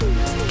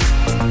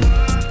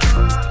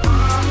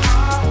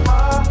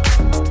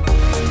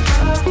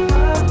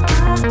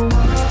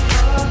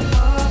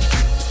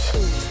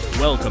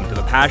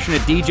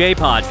Passionate DJ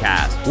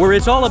Podcast, where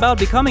it's all about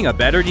becoming a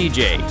better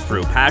DJ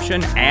through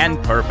passion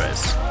and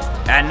purpose.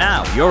 And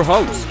now, your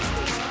host,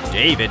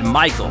 David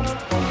Michael.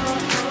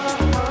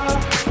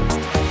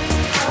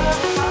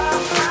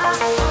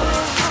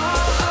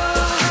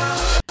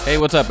 Hey,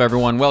 what's up,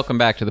 everyone? Welcome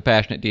back to the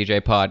Passionate DJ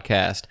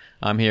Podcast.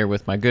 I'm here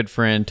with my good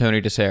friend,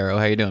 Tony DeCero.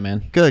 How you doing,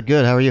 man? Good.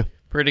 How are you?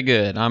 Pretty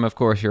good. I'm, of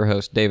course, your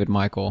host, David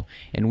Michael,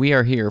 and we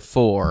are here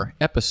for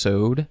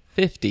episode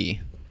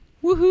 50.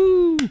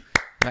 Woohoo!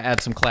 I'm going to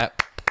add some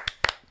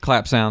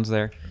clap sounds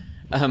there.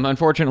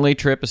 Unfortunately,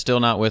 Trip is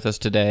still not with us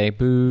today.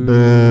 Boo.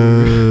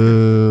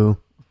 Boo.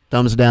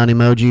 Thumbs down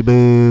emoji,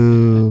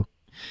 boo.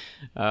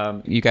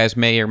 You guys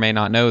may or may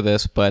not know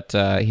this, but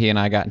he and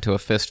I got into a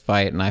fist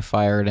fight, and I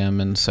fired him,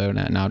 and so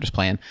now I'm just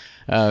playing.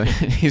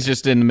 He's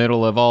just in the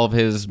middle of all of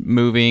his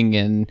moving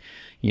and,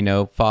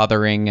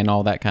 fathering and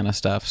all that kind of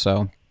stuff.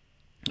 So,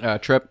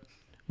 Trip,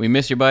 we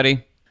miss you,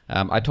 buddy.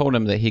 I told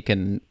him that he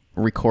can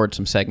record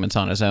some segments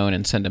on his own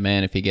and send them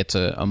in if he gets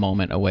a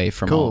moment away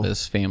from all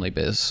his family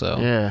biz. So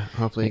yeah,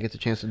 hopefully he gets a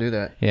chance to do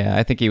that. Yeah,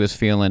 I think he was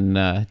feeling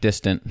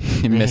distant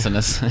and missing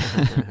us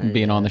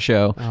being on the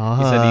show. Oh,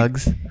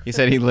 hugs. He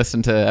said he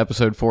listened to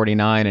episode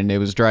 49 and it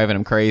was driving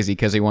him crazy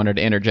because he wanted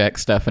to interject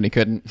stuff and he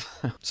couldn't.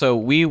 So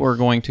we were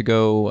going to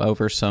go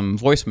over some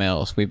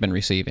voicemails we've been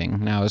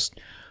receiving. Now I was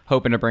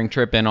hoping to bring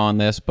Trip in on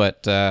this,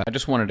 but I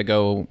just wanted to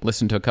go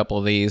listen to a couple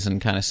of these and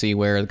kind of see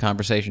where the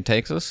conversation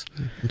takes us.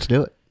 Let's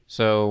do it.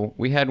 So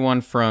we had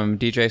one from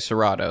DJ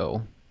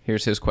Serato.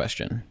 Here's his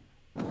question.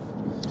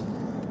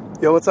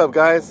 Yo, what's up,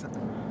 guys?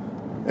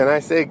 And I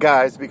say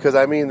guys because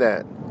I mean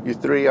that. You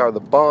three are the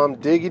bomb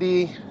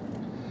diggity.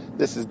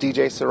 This is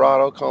DJ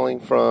Serato calling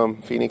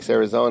from Phoenix,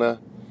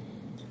 Arizona.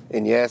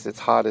 And yes,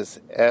 it's hot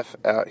as F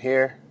out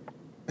here.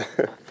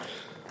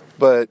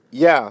 But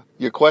yeah,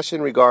 your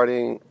question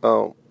regarding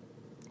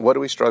what do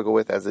we struggle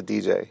with as a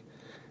DJ?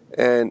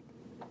 And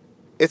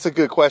it's a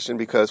good question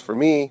because for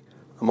me,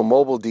 I'm a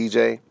mobile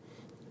DJ.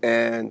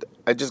 And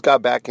I just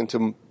got back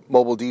into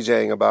mobile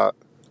DJing about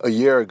a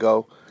year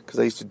ago because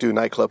I used to do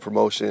nightclub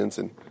promotions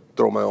and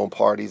throw my own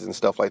parties and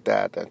stuff like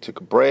that. I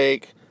took a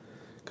break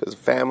because of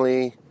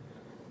family,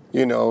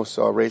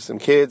 so I raised some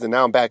kids and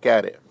now I'm back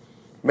at it.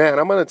 Man,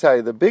 I'm going to tell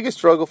you, the biggest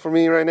struggle for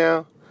me right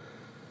now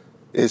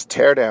is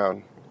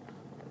teardown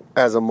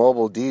as a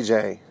mobile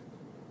DJ.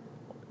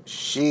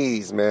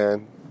 Jeez,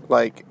 man.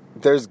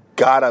 There's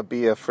gotta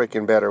be a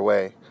freaking better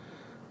way.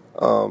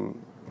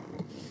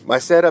 My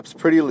setup's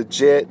pretty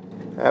legit.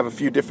 I have a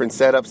few different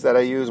setups that I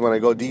use when I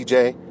go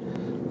DJ.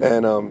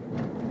 And,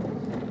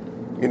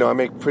 I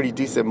make pretty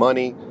decent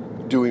money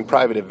doing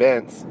private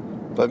events.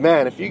 But,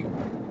 man,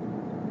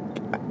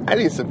 I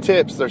need some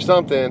tips or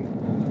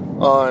something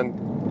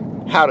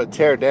on how to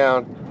tear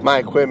down my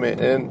equipment.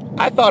 And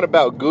I thought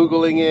about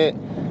Googling it,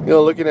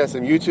 looking at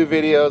some YouTube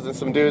videos and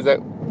some dudes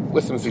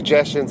with some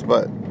suggestions.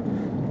 But,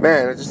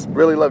 man, I just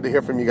really love to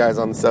hear from you guys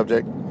on the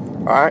subject.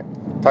 All right.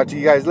 Talk to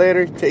you guys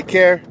later. Take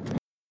care.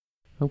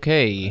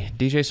 Okay,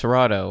 DJ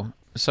Serato.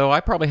 So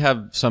I probably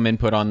have some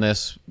input on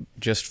this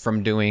just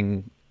from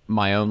doing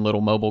my own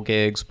little mobile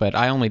gigs, but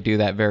I only do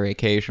that very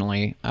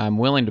occasionally. I'm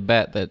willing to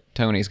bet that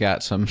Tony's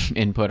got some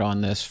input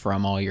on this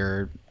from all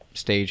your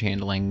stage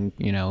handling,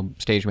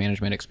 stage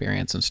management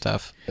experience and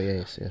stuff.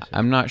 Yes.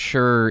 I'm not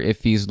sure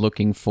if he's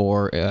looking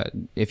for,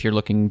 if you're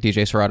looking,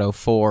 DJ Serato,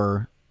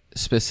 for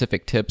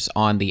specific tips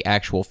on the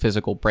actual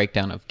physical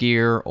breakdown of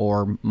gear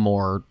or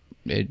more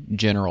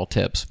general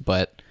tips,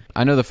 but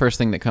I know the first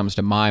thing that comes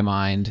to my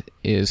mind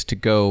is to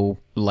go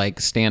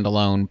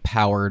standalone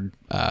powered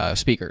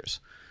speakers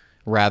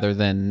rather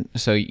than,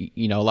 so, a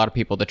lot of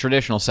people, the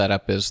traditional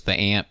setup is the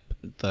amp,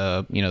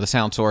 the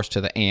sound source to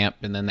the amp,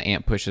 and then the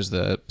amp pushes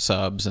the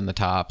subs and the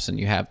tops, and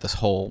you have this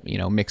whole,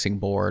 mixing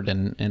board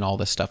and all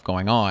this stuff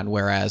going on.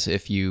 Whereas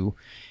if you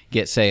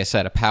get, say, a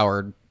set of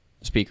powered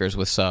speakers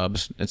with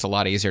subs, it's a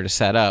lot easier to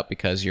set up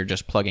because you're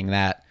just plugging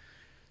that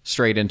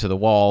straight into the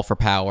wall for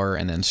power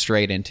and then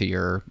straight into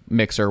your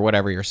mixer,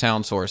 whatever your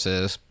sound source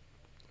is.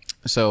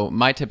 So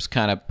my tips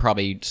kind of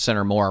probably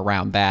center more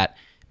around that,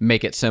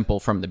 make it simple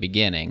from the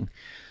beginning.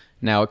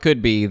 Now, it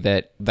could be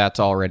that that's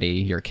already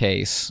your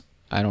case.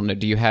 I don't know.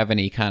 Do you have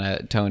any kind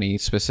of, Tony,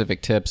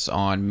 specific tips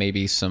on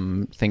maybe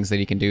some things that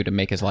he can do to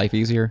make his life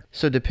easier?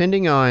 So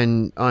depending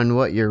on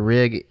what your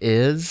rig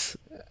is,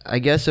 I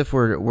guess if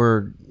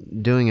we're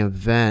doing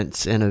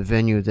events in a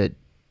venue that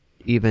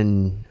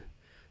even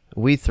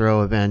we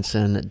throw events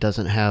in that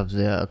doesn't have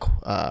the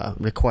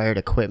required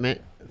equipment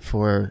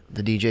for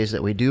the DJs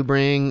that we do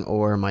bring,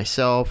 or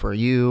myself or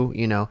you,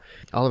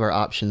 all of our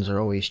options are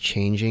always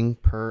changing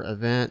per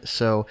event.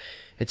 So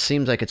it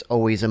seems like it's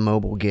always a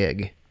mobile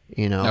gig,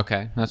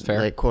 Okay, that's fair.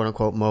 Like quote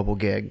unquote mobile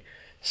gig.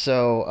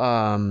 So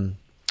on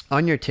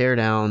your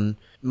teardown,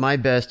 my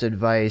best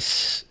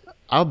advice,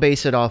 I'll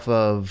base it off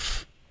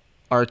of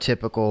our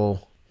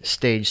typical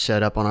stage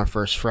setup on our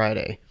first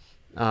Friday.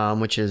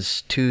 Which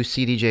is 2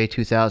 CDJ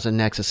 2000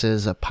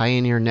 Nexuses, a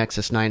Pioneer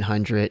Nexus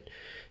 900,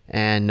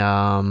 and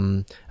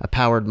a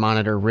powered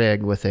monitor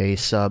rig with a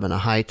sub and a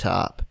high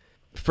top.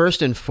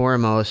 First and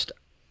foremost,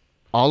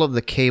 all of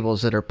the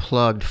cables that are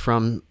plugged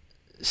from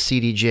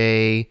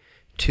CDJ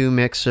to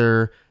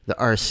mixer, the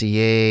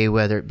RCA,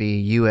 whether it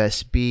be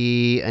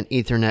USB, an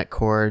Ethernet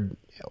cord,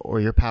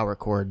 or your power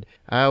cord.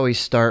 I always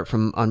start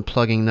from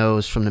unplugging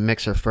those from the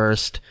mixer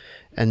first,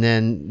 and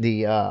then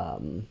the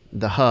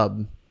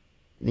hub,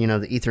 the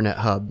Ethernet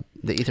hub,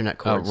 the Ethernet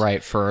cords. Oh,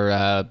 right,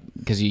 for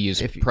because you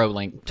use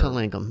ProLink to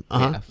link them.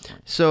 Uh-huh. Yeah.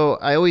 So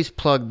I always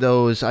plug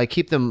those. I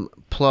keep them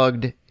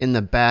plugged in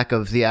the back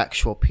of the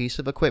actual piece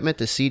of equipment,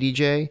 the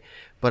CDJ,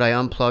 but I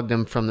unplug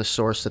them from the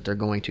source that they're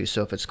going to.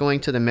 So if it's going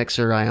to the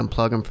mixer, I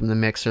unplug them from the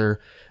mixer,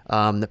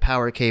 the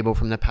power cable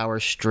from the power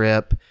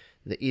strip,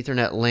 the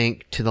Ethernet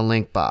link to the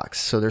link box.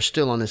 So they're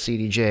still on the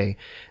CDJ.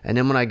 And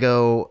then when I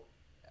go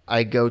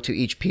to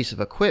each piece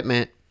of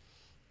equipment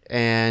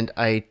and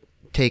I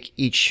take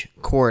each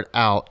cord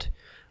out,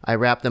 I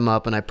wrap them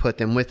up and I put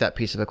them with that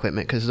piece of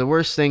equipment, because the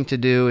worst thing to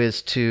do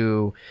is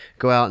to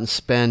go out and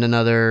spend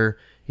another,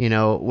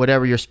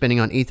 whatever you're spending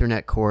on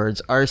Ethernet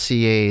cords,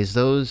 RCAs,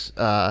 those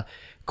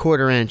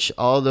quarter inch,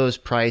 all those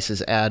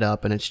prices add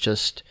up, and it's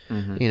just,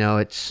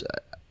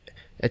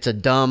 it's a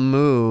dumb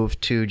move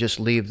to just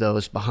leave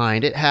those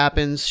behind. It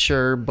happens,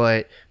 sure,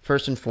 but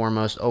first and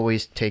foremost,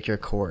 always take your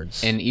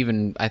cords. And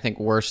even, I think,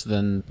 worse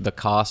than the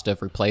cost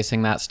of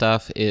replacing that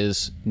stuff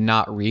is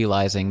not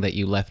realizing that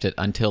you left it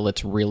until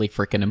it's really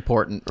freaking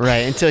important.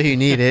 Right, until you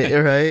need it,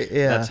 right?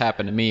 Yeah. That's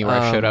happened to me, where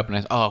I showed up and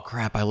I said, oh,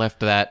 crap, I left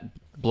that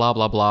blah,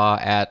 blah, blah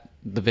at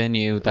the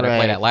venue that I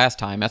played at last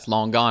time. That's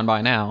long gone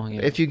by now.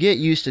 If you get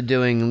used to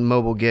doing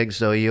mobile gigs,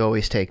 though, you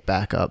always take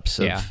backups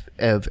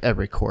of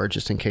every cord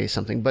just in case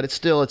something. But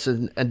it's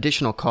an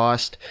additional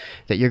cost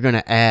that you're going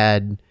to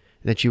add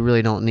that you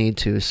really don't need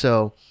to.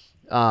 So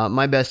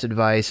my best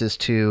advice is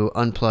to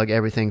unplug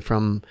everything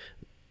from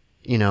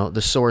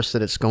the source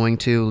that it's going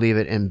to, leave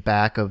it in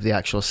back of the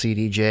actual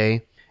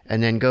CDJ,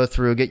 and then go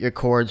through, get your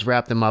cords,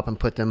 wrap them up, and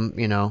put them,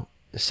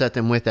 set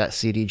them with that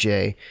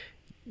CDJ.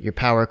 Your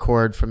power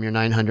cord from your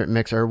 900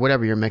 mixer, or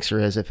whatever your mixer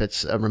is, if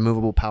it's a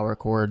removable power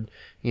cord,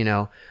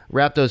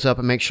 wrap those up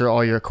and make sure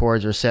all your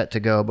cords are set to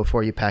go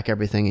before you pack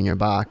everything in your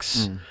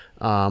box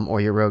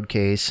or your road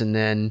case. And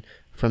then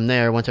from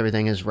there, once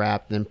everything is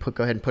wrapped, then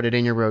go ahead and put it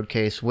in your road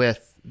case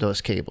with those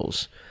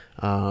cables.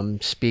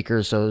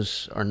 Speakers,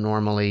 those are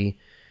normally,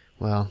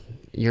 well,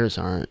 yours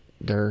aren't.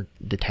 They're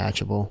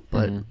detachable,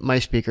 but my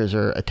speakers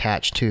are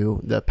attached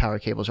to, the power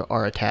cables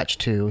are attached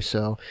to.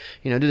 So,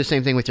 do the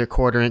same thing with your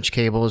quarter-inch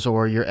cables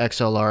or your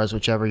XLRs,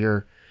 whichever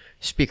your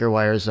speaker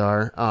wires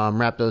are.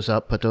 Wrap those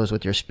up, put those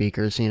with your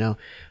speakers.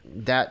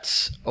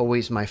 That's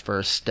always my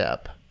first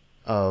step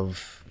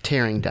of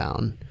tearing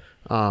down.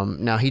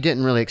 Now, he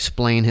didn't really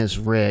explain his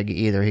rig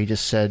either. He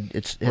just said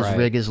his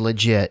rig is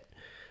legit.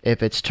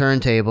 If it's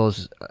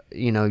turntables,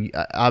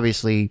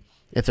 obviously,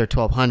 if they're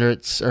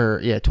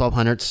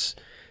 1200s,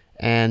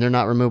 and they're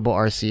not removable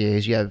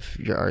RCAs. You have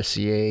your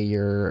RCA,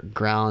 your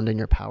ground, and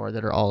your power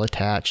that are all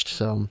attached.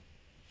 So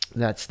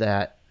that's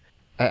that.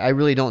 I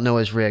really don't know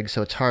his rig,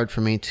 so it's hard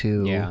for me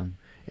to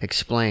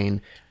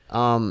explain.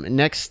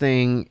 Next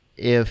thing,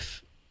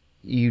 if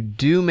you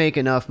do make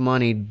enough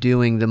money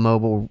doing the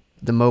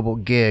mobile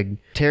gig,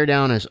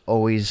 teardown is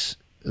always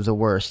the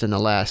worst and the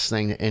last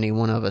thing that any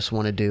one of us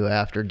want to do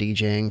after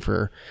DJing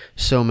for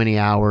so many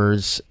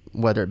hours,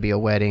 whether it be a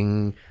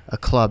wedding, a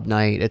club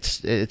night.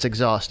 It's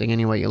exhausting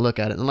any way you look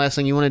at it. And the last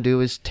thing you want to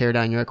do is tear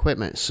down your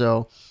equipment.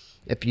 So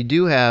if you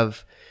do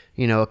have,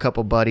 a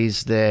couple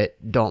buddies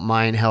that don't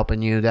mind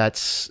helping you,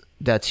 that's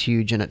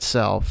huge in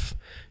itself.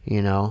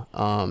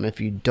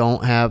 If you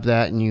don't have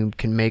that and you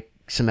can make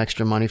some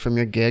extra money from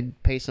your gig,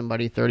 pay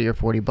somebody $30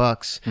 or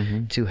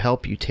 $40 to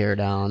help you tear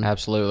down.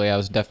 Absolutely. I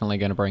was definitely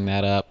going to bring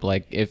that up.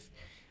 Like, if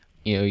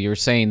you were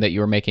saying that you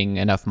were making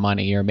enough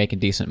money, you're making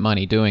decent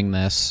money doing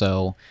this,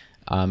 so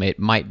it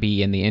might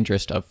be in the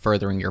interest of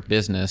furthering your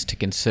business to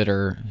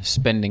consider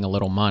spending a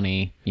little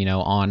money,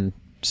 on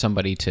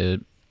somebody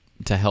to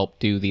help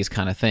do these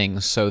kind of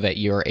things, so that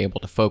you're able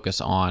to focus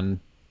on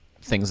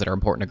things that are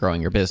important to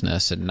growing your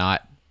business and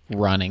not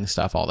running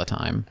stuff all the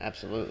time.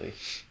 Absolutely.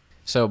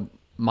 So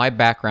my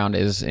background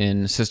is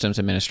in systems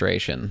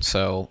administration.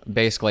 So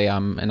basically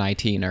I'm an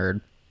IT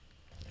nerd.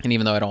 And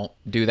even though I don't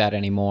do that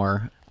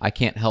anymore, I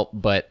can't help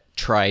but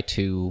try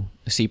to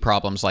see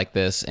problems like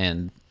this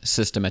and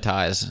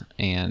systematize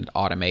and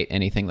automate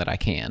anything that I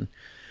can.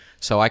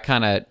 So I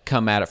kind of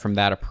come at it from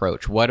that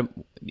approach.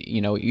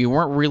 You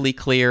weren't really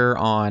clear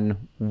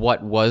on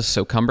what was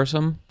so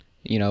cumbersome.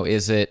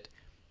 Is it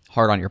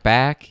hard on your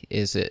back?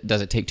 Does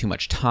it take too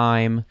much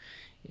time?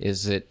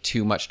 Is it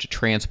too much to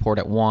transport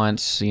at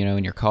once,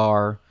 in your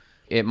car?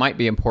 It might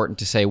be important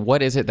to say,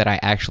 what is it that I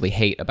actually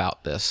hate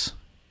about this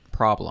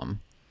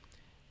problem?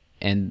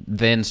 And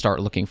then start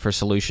looking for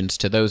solutions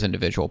to those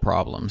individual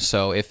problems.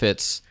 So if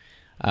it's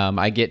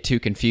I get too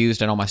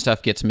confused and all my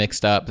stuff gets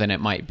mixed up, then it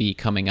might be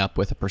coming up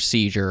with a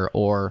procedure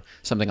or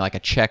something like a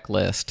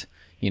checklist,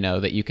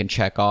 that you can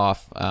check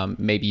off.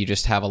 Maybe you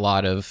just have a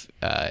lot of,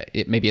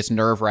 maybe it's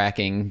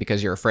nerve-wracking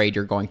because you're afraid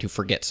you're going to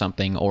forget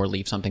something or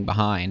leave something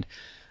behind.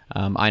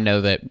 I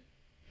know that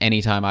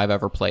anytime I've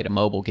ever played a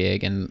mobile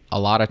gig, and a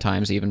lot of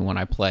times even when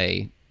I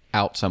play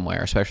out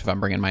somewhere, especially if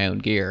I'm bringing my own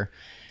gear,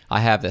 I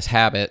have this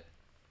habit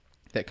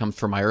that comes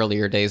from my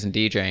earlier days in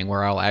DJing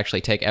where I'll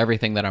actually take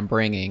everything that I'm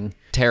bringing,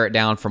 tear it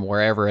down from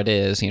wherever it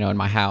is, in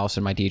my house,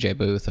 in my DJ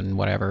booth and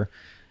whatever,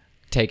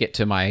 take it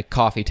to my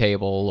coffee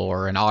table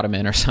or an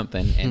ottoman or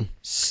something and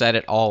set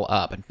it all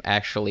up and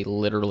actually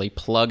literally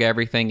plug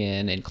everything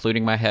in,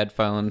 including my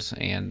headphones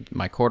and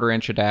my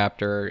 1/4-inch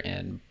adapter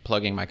and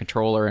plugging my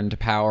controller into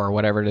power or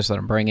whatever it is that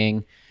I'm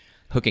bringing,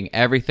 hooking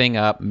everything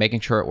up,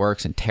 making sure it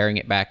works, and tearing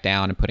it back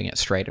down and putting it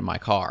straight in my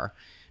car.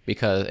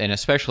 Because, and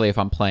especially if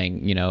I'm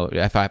playing,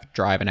 if I have to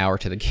drive an hour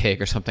to the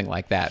gig or something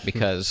like that,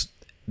 because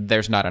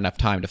there's not enough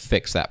time to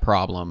fix that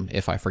problem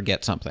if I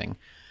forget something.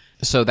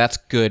 So that's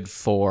good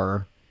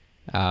for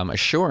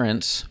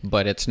assurance,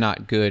 but it's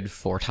not good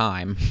for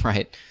time,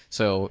 right?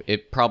 So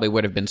it probably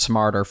would have been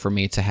smarter for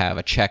me to have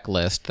a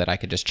checklist that I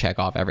could just check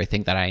off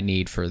everything that I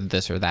need for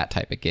this or that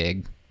type of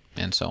gig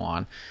and so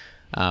on.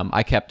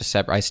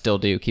 I still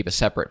do keep a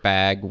separate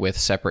bag with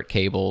separate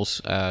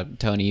cables.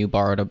 Tony, you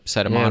borrowed a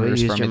set of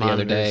monitors from me the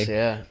other day.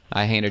 Yeah.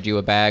 I handed you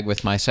a bag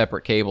with my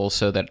separate cables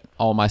so that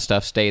all my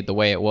stuff stayed the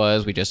way it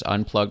was. We just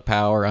unplugged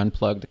power,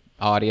 unplugged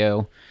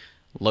audio,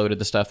 loaded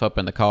the stuff up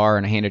in the car,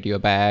 and I handed you a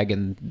bag,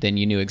 and then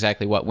you knew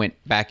exactly what went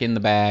back in the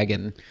bag.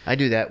 And I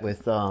do that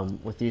with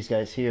these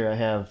guys here. I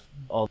have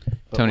all.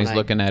 Tony's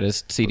looking at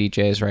his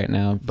CDJs right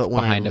now. But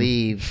when I behind him.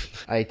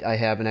 leave, I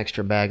have an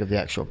extra bag of the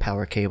actual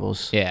power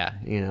cables. Yeah.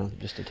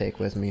 Just to take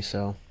with me.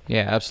 So.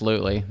 Yeah,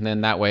 absolutely. And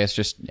then that way, it's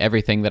just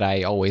everything that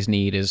I always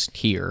need is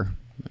here.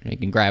 You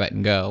can grab it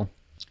and go.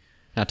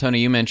 Now, Tony,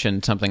 you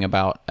mentioned something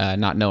about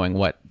not knowing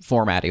what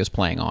format he was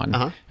playing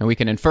on, and we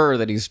can infer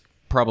that he's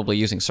probably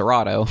using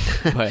Serato,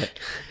 but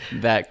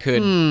that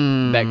could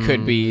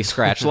be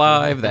Scratch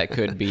Live, that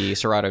could be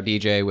Serato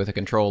DJ with a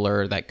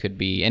controller, that could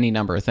be any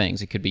number of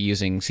things. It could be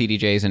using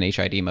CDJs in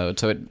HID mode,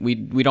 so we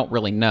don't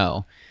really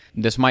know.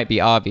 This might be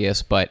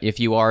obvious, but if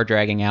you are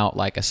dragging out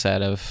like a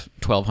set of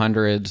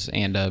 1200s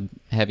and a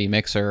heavy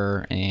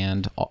mixer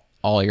and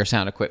all your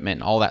sound equipment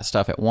and all that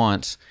stuff at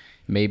once,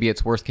 maybe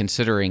it's worth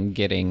considering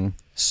getting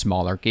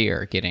smaller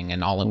gear, getting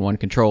an all-in-one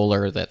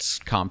controller that's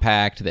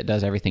compact, that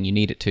does everything you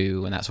need it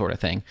to, and that sort of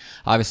thing.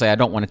 Obviously, I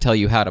don't want to tell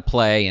you how to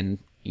play, and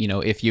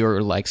if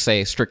you're like,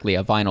 say, strictly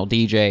a vinyl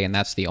DJ and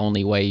that's the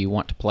only way you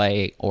want to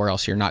play, or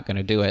else you're not going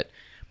to do it.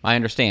 I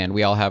understand.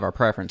 We all have our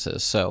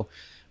preferences,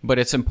 but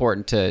it's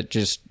important to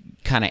just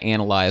kind of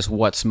analyze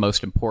what's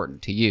most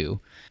important to you.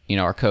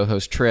 Our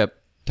co-host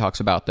Trip talks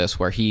about this,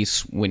 where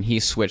when he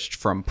switched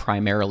from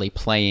primarily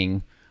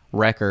playing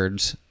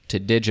records to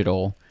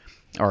digital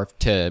or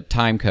to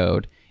time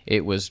code,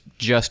 it was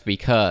just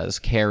because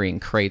carrying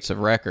crates of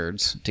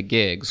records to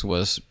gigs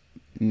was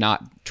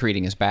not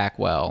treating his back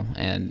well,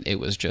 and it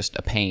was just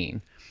a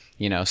pain,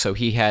 so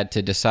he had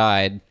to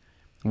decide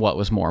what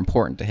was more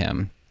important to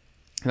him.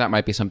 That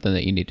might be something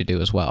that you need to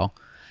do as well.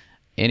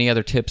 Any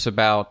other tips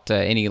about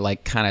any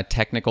like kind of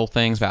technical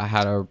things about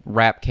how to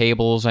wrap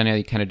cables? I know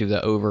you kind of do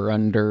the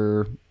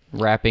over-under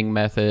wrapping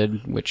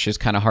method, which is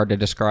kind of hard to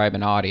describe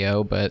in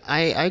audio, but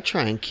I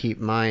try and keep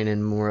mine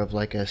in more of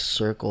like a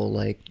circle,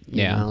 I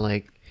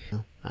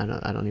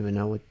don't even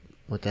know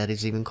what that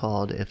is even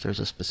called, if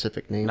there's a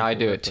specific name. No, I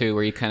do it too,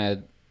 where you kind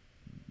of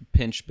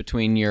pinch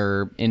between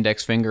your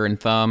index finger and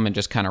thumb and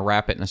just kind of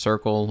wrap it in a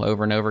circle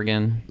over and over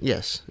again.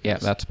 Yes. Yeah,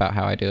 that's about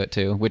how I do it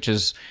too, which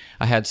is,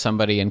 I had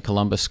somebody in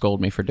Columbus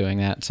scold me for doing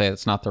that and say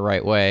it's not the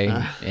right way,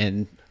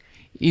 and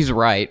he's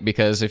right,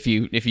 because if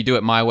you do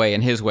it my way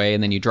and his way,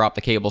 and then you drop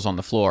the cables on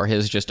the floor,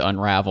 his just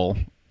unravel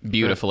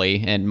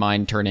beautifully, and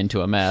mine turn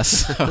into a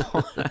mess.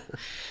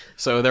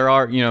 So there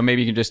are,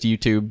 maybe you can just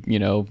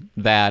YouTube,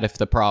 that if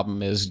the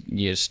problem is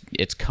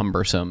it's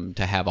cumbersome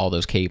to have all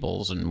those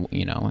cables, and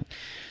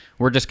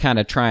we're just kind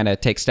of trying to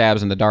take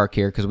stabs in the dark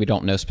here because we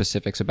don't know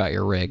specifics about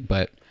your rig,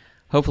 but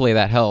hopefully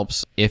that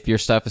helps. If your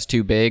stuff is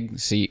too big,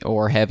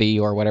 or heavy,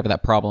 or whatever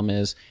that problem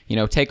is,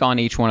 take on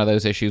each one of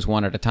those issues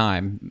one at a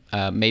time.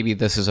 Maybe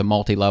this is a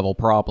multi-level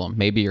problem.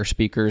 Maybe your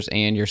speakers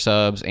and your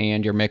subs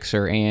and your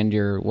mixer and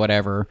your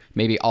whatever,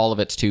 maybe all of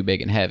it's too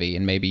big and heavy,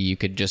 and maybe you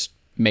could just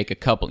make a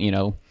couple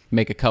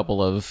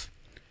of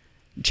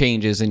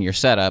changes in your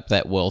setup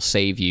that will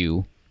save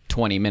you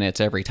 20 minutes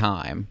every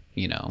time,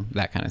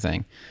 that kind of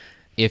thing.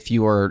 If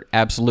you are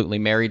absolutely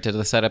married to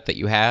the setup that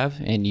you have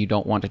and you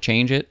don't want to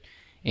change it,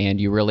 and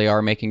you really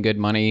are making good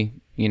money,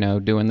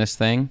 doing this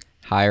thing,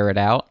 hire it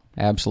out.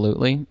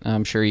 Absolutely.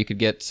 I'm sure you could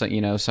get,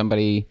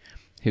 somebody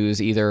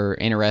who's either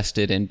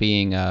interested in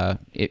being,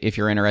 if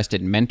you're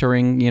interested in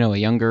mentoring, a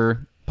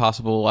younger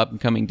possible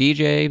up-and-coming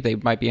DJ, they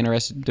might be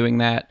interested in doing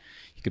that.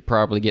 You could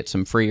probably get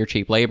some free or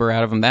cheap labor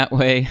out of them that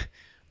way.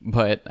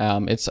 But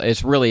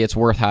it's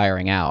worth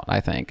hiring out,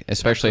 I think,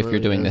 especially if you're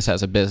doing this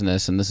as a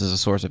business and this is a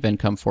source of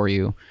income for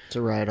you. It's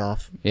a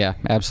write-off. Yeah,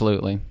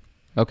 absolutely.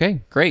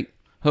 Okay, great.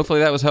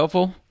 Hopefully that was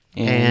helpful.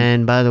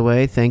 And by the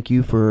way, thank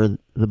you for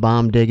the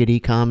bomb diggity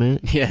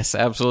comment. Yes,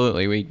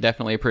 absolutely. We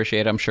definitely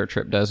appreciate it. I'm sure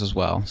Trip does as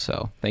well.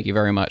 So thank you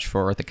very much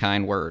for the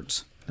kind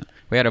words.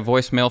 We had a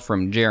voicemail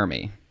from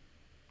Jeremy.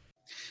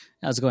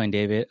 How's it going,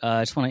 David?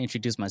 I just want to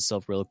introduce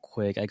myself real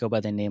quick. I go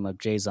by the name of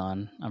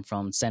Jason. I'm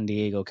from San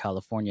Diego,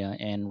 California,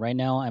 and right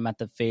now I'm at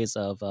the phase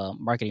of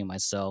marketing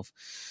myself.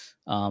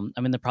 I'm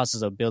in the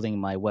process of building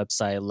my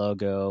website,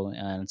 logo,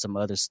 and some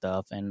other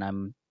stuff, and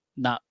I'm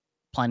not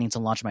planning to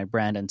launch my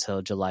brand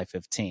until July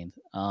 15th.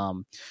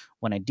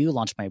 When I do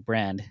launch my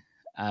brand,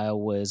 I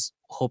was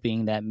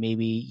hoping that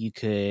maybe you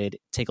could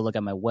take a look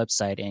at my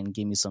website and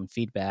give me some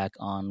feedback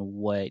on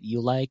what you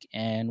like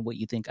and what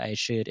you think I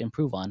should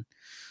improve on.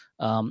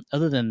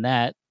 Other than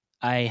that,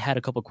 I had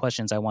a couple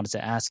questions I wanted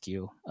to ask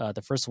you.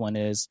 The first one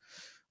is,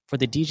 for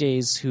the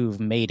DJs who've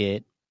made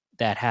it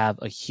that have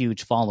a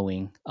huge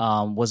following,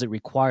 was it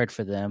required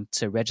for them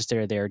to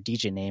register their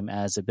DJ name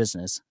as a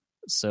business?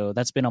 So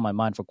that's been on my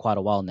mind for quite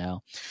a while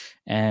now.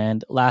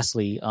 And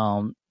lastly,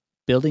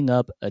 building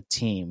up a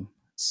team.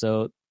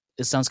 So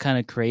it sounds kind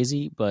of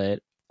crazy, but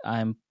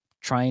I'm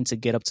trying to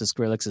get up to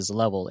Skrillex's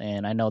level,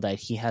 and I know that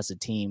he has a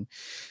team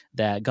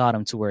that got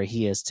him to where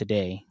he is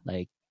today.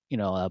 Like,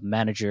 a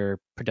manager,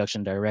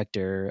 production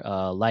director,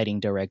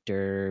 lighting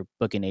director,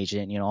 booking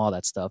agent, all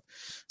that stuff.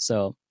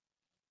 So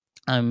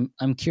I'm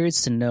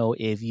curious to know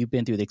if you've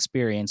been through the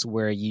experience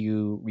where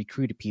you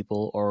recruited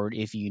people, or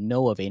if you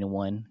know of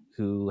anyone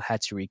who had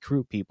to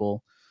recruit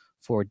people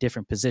for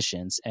different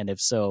positions. And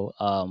if so,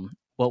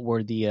 what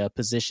were the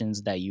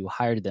positions that you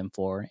hired them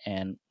for,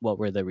 and what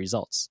were the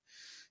results?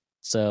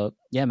 So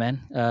yeah,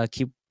 man,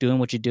 keep doing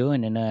what you're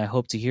doing, and I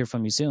hope to hear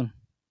from you soon.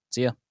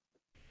 See ya.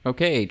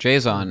 Okay,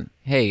 Jason.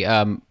 Hey,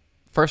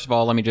 first of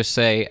all, let me just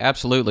say,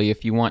 absolutely,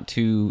 if you want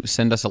to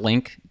send us a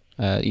link,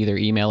 either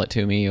email it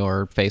to me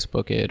or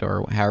Facebook it,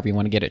 or however you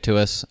want to get it to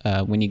us.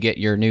 When you get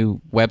your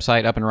new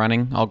website up and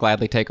running, I'll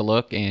gladly take a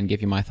look and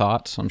give you my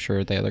thoughts. I'm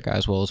sure the other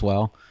guys will as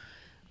well.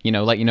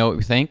 Let you know what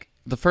we think.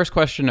 The first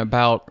question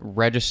about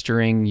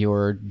registering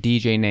your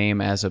DJ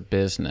name as a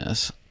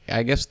business.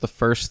 I guess the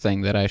first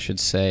thing that I should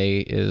say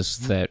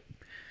is that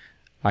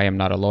I am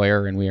not a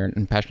lawyer, and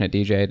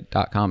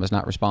PassionateDJ.com is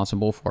not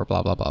responsible for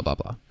blah, blah, blah, blah,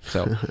 blah.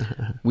 So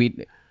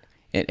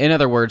in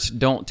other words,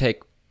 don't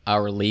take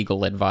our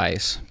legal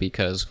advice,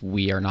 because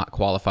we are not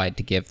qualified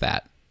to give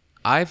that.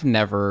 I've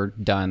never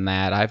done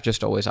that. I've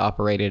just always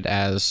operated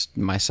as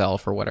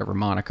myself, or whatever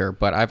moniker,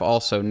 but I've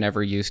also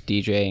never used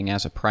DJing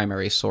as a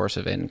primary source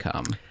of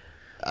income.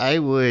 I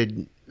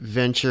would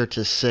venture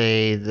to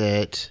say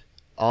that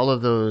all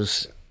of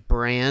those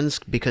brands,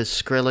 because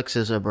Skrillex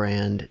is a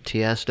brand,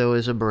 Tiesto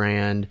is a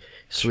brand,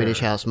 Swedish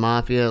House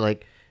Mafia,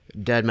 like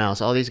Deadmau5,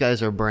 all these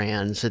guys are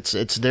brands.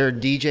 It's their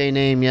DJ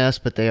name, yes,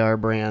 but they are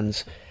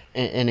brands.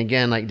 And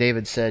again, like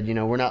David said,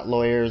 we're not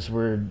lawyers.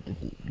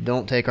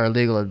 Don't take our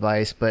legal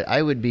advice, but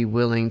I would be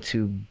willing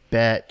to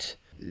bet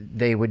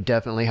they would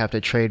definitely have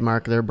to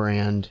trademark their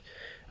brand.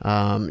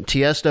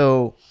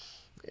 Tiesto,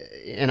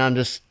 and I'm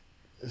just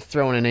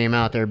throwing a name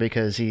out there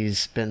because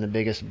he's been the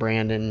biggest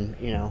brand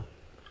in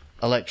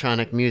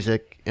electronic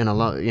music in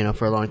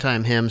for a long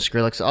time. Him,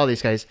 Skrillex, all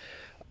these guys.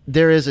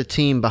 There is a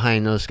team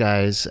behind those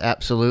guys,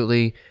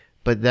 absolutely,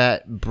 but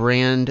that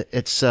brand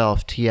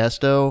itself,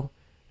 Tiesto,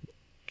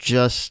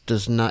 just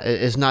is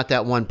not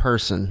that one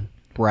person.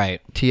 Right.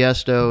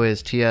 Tiesto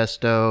is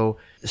Tiesto,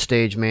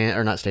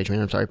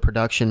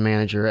 production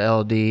manager,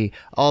 LD.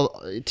 All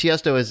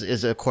Tiesto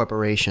is a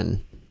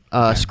corporation.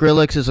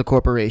 Skrillex is a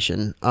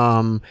corporation.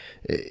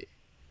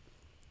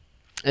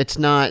 It's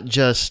not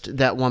just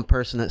that one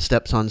person that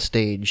steps on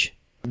stage.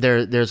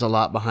 There's a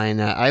lot behind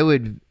that. I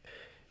would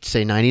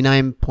say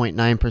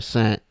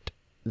 99.9%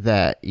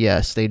 that,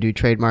 yes, they do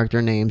trademark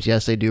their names.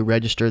 Yes, they do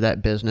register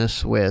that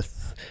business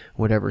with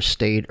whatever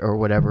state or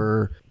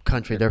whatever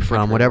country they're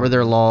from, whatever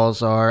their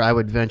laws are. I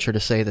would venture to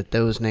say that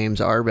those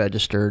names are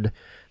registered,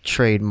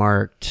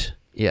 trademarked.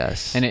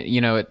 Yes. And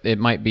it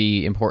might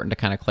be important to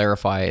kind of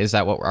clarify, is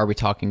that what are we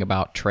talking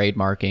about?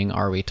 Trademarking?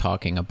 Are we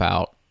talking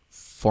about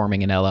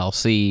forming an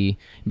LLC?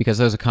 Because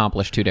those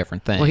accomplish two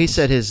different things. Well, he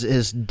said his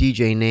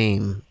DJ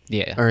name,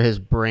 or his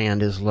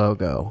brand, his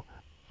logo.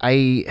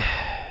 I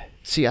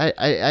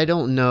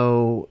don't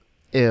know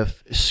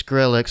if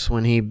Skrillex,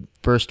 when he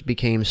first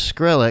became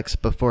Skrillex,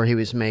 before he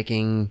was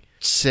making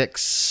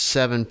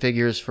 6-7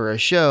 figures for a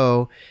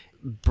show,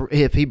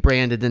 if he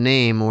branded the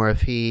name, or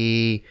if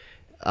he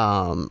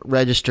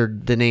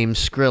registered the name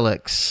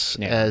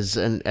Skrillex as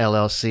an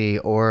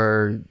LLC,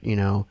 or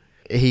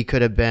he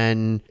could have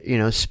been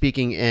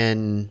speaking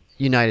in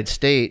United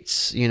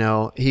States,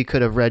 he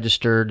could have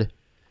registered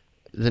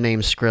the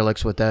name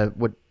Skrillex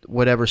with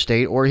whatever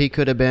state, or he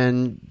could have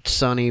been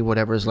Sonny,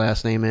 whatever his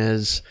last name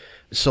is,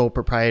 sole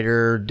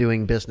proprietor,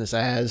 doing business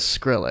as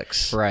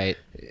Skrillex. Right.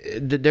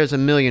 There's a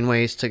million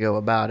ways to go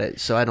about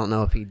it, so I don't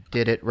know if he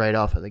did it right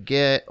off of the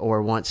get,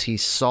 or once he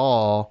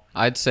saw.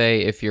 I'd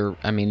say if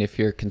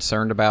you're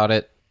concerned about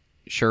it,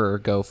 sure,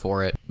 go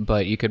for it.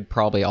 But you could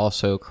probably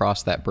also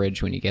cross that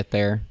bridge when you get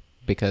there,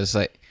 because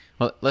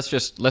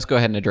let's go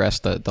ahead and address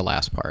the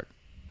last part.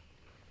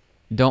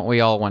 Don't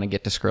we all want to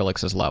get to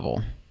Skrillex's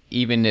level?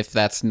 Even if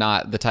that's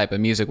not the type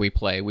of music we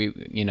play,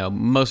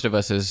 most of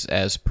us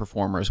as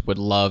performers would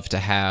love to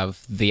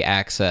have the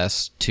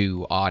access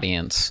to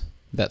audience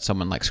that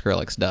someone like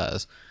Skrillex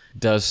does.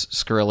 Does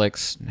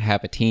Skrillex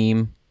have a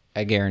team?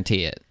 I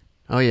guarantee it.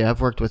 Oh yeah,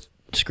 I've worked with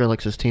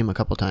Skrillex's team a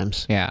couple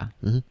times. Yeah.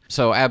 Mm-hmm.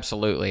 So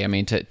absolutely. I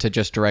mean, to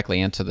just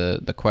directly answer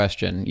the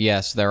question,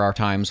 yes, there are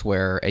times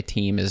where a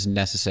team is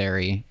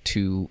necessary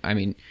to, I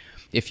mean,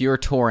 if you're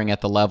touring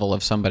at the level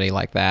of somebody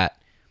like that,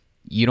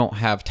 you don't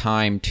have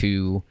time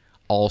to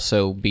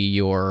also be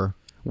your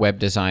web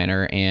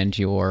designer and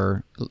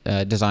your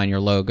design your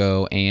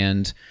logo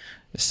and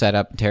set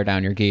up, tear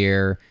down your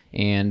gear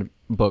and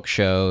book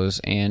shows.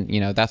 And, you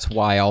know, that's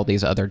why all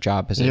these other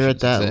job positions You're at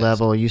that exist.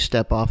 level, you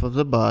step off of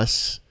the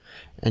bus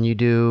and you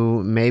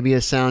do maybe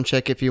a sound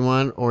check if you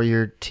want, or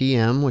your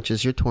TM, which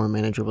is your tour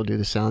manager, will do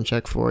the sound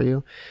check for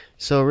you.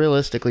 So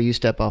realistically, you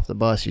step off the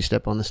bus, you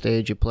step on the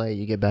stage, you play,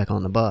 you get back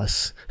on the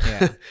bus.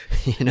 Yeah.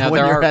 You know,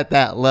 when you're at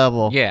that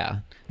level. Yeah.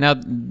 Now,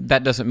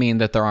 that doesn't mean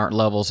that there aren't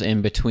levels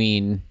in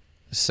between,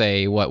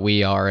 say, what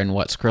we are and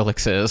what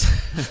Skrillex is,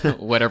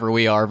 whatever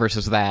we are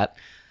versus that.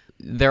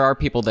 There are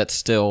people that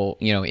still,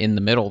 you know, in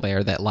the middle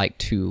there that like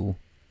to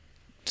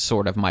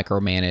sort of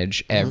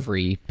micromanage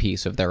every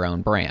piece of their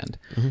own brand.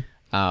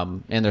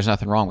 And there's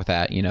nothing wrong with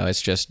that. You know,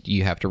 it's just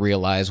you have to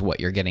realize what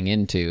you're getting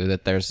into,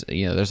 that there's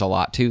a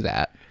lot to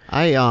that.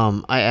 I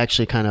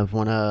actually kind of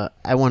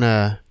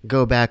wanna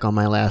go back on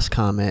my last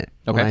comment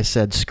when I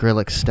said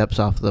Skrillex steps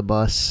off the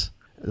bus.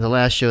 The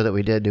last show that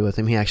we did do with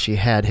him, he actually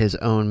had his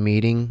own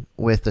meeting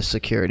with the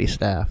security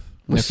staff.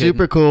 It was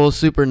super cool,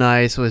 super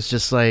nice. Was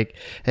just like,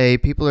 hey,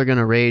 people are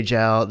gonna rage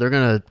out. They're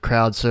gonna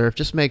crowd surf.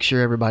 Just make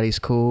sure everybody's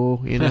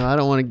cool. You know, I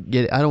don't want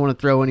to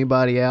throw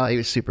anybody out. He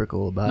was super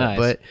cool about it.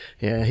 But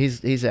yeah,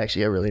 he's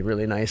actually a really,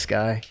 really nice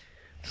guy.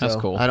 So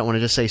that's cool. I don't want to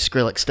just say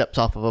Skrillex steps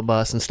off of a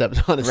bus and steps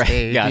on a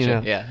stage. Gotcha. You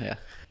know? Yeah.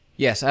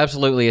 Yes,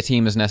 absolutely. A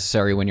team is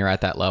necessary when you're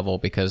at that level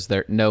because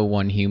no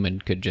one human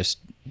could just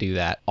do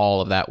that,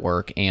 all of that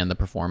work and the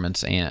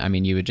performance. And I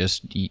mean, you would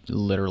just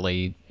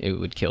literally, it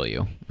would kill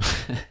you.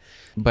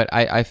 But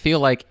I feel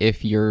like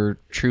if you're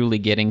truly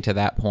getting to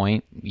that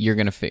point, you're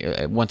going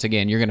to, once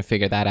again, you're going to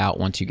figure that out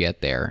once you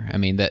get there. I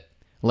mean,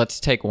 let's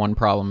take one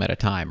problem at a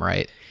time,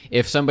 right?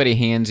 If somebody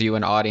hands you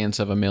an audience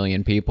of 1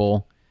 million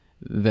people,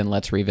 then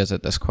let's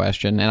revisit this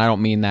question. And I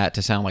don't mean that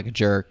to sound like a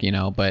jerk, you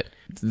know, but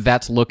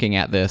that's looking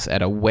at this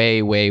at a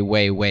way, way,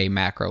 way, way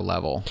macro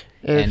level.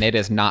 And it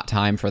is not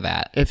time for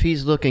that. If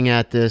he's looking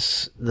at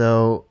this,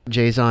 though,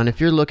 Jason, if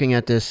you're looking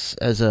at this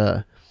as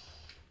on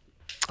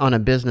a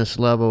business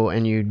level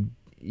and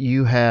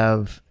you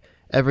have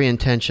every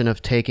intention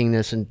of taking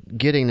this and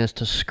getting this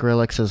to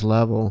Skrillex's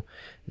level,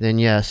 then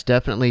yes,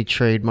 definitely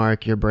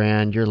trademark your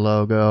brand, your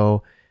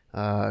logo,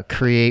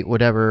 create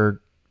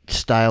whatever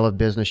style of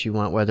business you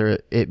want, whether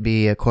it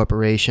be a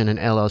corporation, an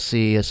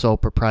LLC, a sole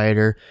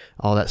proprietor,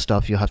 all that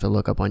stuff you'll have to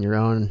look up on your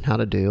own how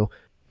to do.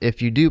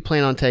 If you do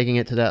plan on taking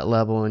it to that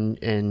level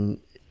and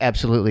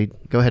absolutely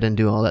go ahead and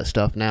do all that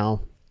stuff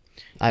now,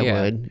 I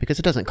would, because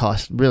it doesn't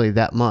cost really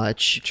that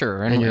much.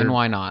 Sure, and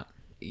why not?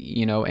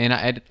 You know,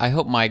 and I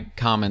hope my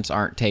comments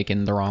aren't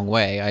taken the wrong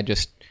way. I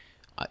just,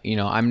 you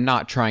know, I'm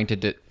not trying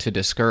to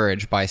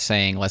discourage by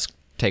saying let's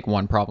take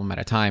one problem at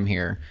a time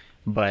here,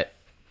 but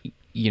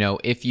you know,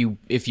 if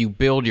you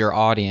build your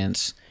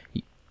audience,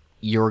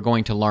 you're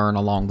going to learn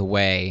along the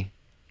way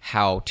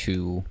how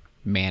to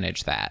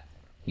manage that.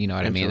 You know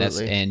what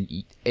Absolutely. I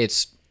mean?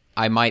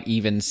 I might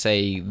even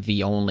say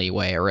the only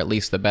way, or at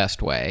least the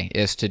best way,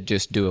 is to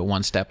just do it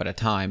one step at a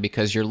time,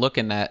 because you're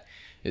looking at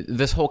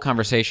this whole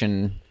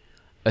conversation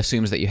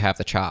assumes that you have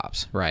the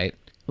chops, right?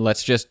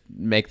 Let's just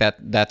make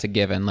that's a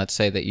given. Let's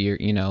say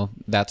that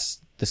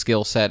that's the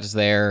skill set is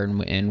there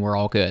and we're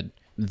all good.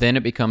 Then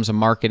it becomes a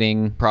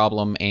marketing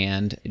problem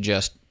and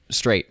just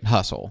straight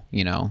hustle.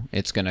 You know,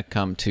 it's going to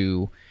come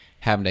to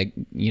having to,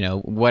 you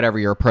know, whatever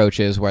your approach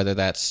is, whether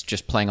that's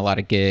just playing a lot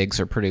of gigs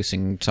or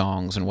producing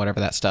songs and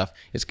whatever that stuff,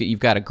 you've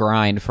got to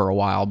grind for a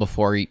while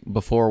before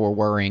we're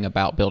worrying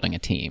about building a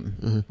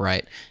team,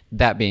 right?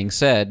 That being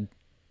said,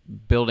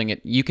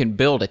 you can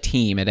build a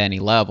team at any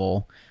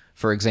level.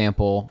 For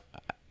example,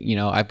 you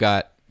know, I've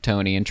got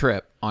Tony and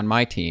Trip on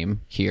my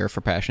team here for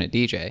Passionate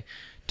DJ.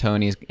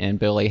 Tony and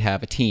Billy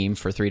have a team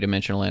for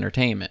 3-Dimensional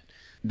Entertainment.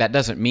 That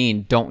doesn't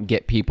mean don't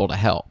get people to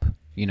help.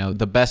 You know,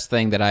 the best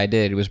thing that I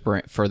did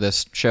for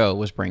this show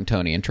was bring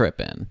Tony and Trip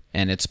in,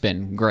 and it's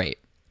been great.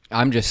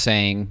 I'm just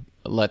saying,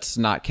 let's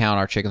not count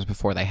our chickens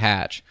before they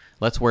hatch.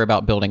 Let's worry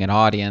about building an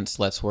audience.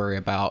 Let's worry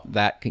about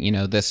that, you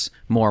know, this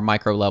more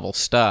micro level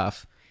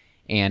stuff.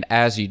 And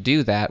as you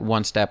do that,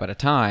 one step at a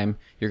time,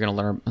 you're going to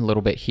learn a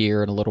little bit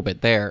here and a little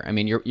bit there. I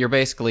mean, you're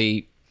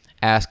basically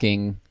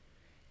asking,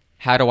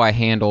 how do I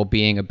handle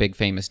being a big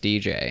famous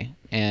DJ?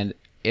 And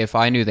if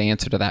I knew the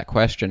answer to that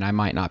question, I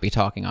might not be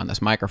talking on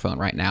this microphone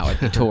right now. I'd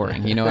be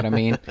touring. You know what I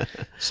mean?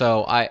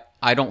 So I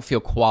don't feel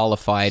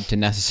qualified to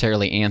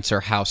necessarily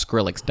answer how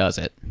Skrillex does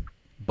it,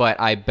 but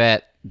I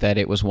bet that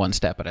it was one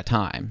step at a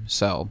time.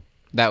 So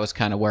that was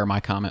kind of where my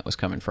comment was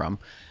coming from.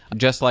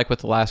 Just like with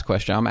the last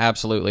question, I'm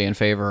absolutely in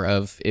favor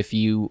of if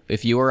you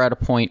are at a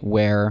point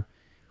where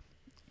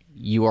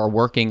you are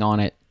working on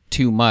it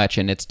too much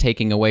and it's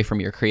taking away from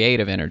your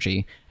creative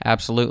energy,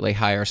 absolutely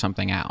hire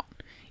something out.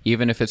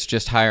 Even if it's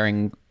just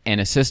hiring an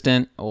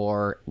assistant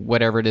or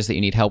whatever it is that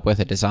you need help with,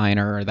 a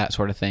designer or that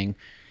sort of thing,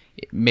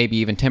 maybe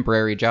even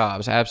temporary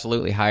jobs,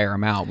 absolutely hire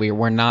them out.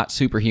 We're not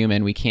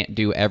superhuman. We can't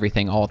do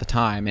everything all the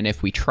time. And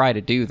if we try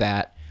to do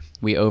that,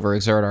 we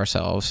overexert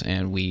ourselves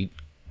and we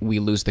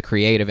lose the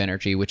creative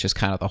energy, which is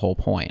kind of the whole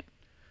point.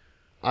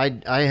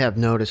 I have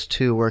noticed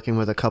too, working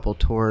with a couple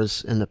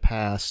tours in the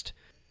past,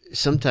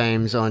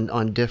 sometimes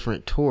on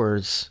different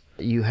tours,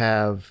 you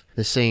have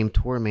the same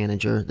tour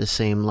manager, the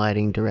same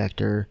lighting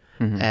director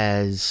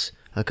as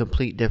a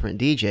complete different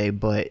DJ,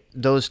 but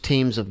those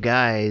teams of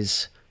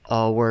guys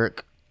all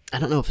work. I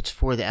don't know if it's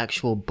for the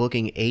actual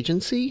booking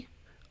agency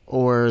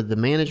or the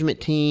management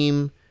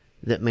team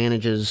that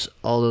manages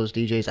all those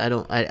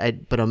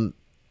DJs. But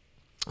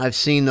I've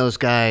seen those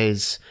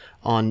guys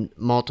on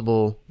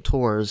multiple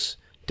tours,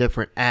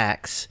 different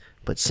acts,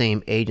 but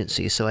same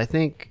agency. So I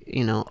think,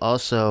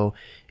 also,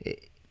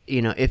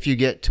 if you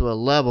get to a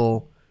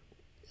level,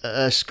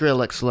 a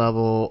Skrillex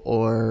level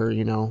or,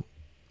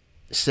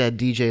 said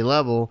DJ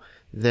level,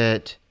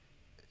 that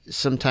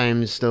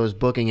sometimes those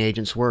booking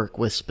agents work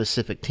with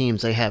specific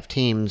teams. They have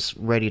teams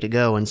ready to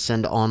go and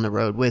send on the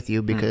road with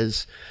you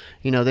because,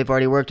 they've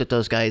already worked with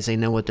those guys. They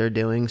know what they're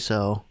doing.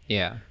 So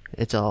yeah,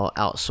 it's all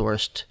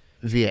outsourced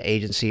via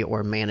agency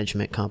or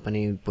management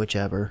company,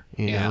 whichever,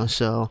 you know.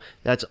 So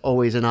that's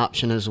always an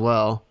option as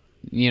well.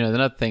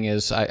 Another thing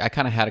is I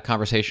kind of had a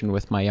conversation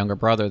with my younger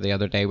brother the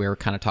other day. We were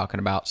kind of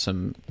talking about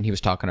he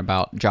was talking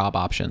about job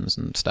options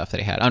and stuff that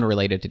he had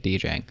unrelated to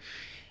DJing.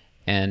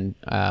 And,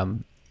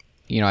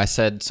 I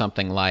said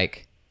something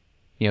like,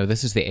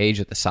 this is the age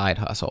of the side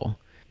hustle.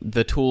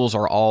 The tools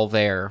are all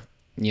there.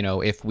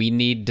 If we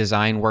need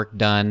design work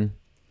done,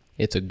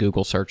 it's a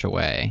Google search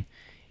away.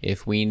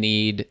 If we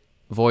need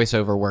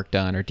voiceover work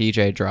done or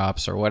DJ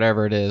drops or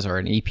whatever it is or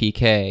an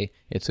EPK,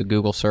 it's a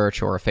Google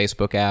search or a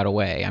Facebook ad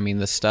away. I mean,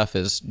 this stuff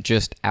is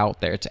just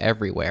out there. It's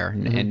everywhere.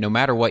 And no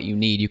matter what you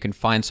need, you can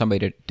find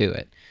somebody to do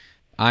it.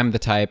 I'm the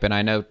type, and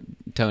I know,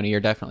 Tony,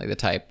 you're definitely the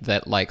type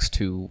that likes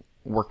to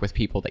work with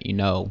people that you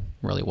know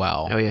really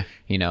well. Oh,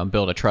 yeah.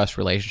 Build a trust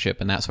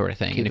relationship and that sort of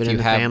thing. Keep and it if in you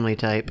the have family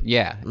type.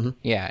 Yeah.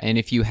 Yeah. And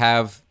if you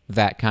have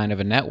that kind of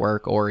a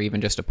network or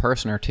even just a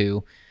person or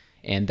two,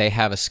 and they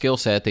have a skill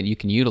set that you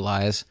can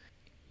utilize,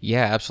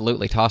 yeah,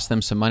 absolutely. Toss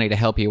them some money to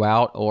help you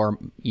out, or,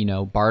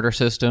 barter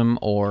system,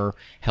 or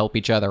help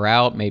each other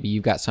out. Maybe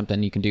you've got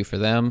something you can do for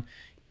them.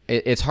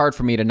 It's hard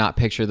for me to not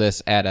picture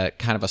this at a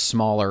kind of a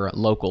smaller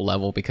local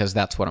level because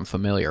that's what I'm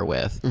familiar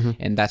with.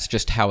 And that's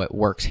just how it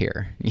works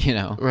here,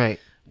 Right.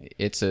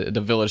 It's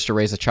the village to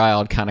raise a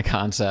child kind of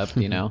concept,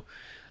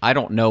 I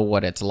don't know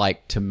what it's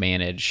like to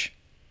manage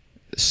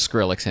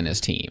Skrillex and his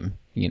team.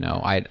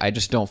 I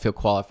just don't feel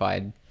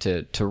qualified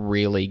to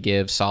really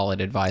give solid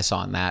advice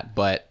on that.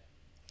 But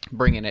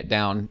bringing it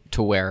down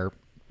to where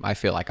I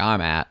feel like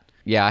I'm at,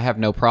 yeah, I have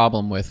no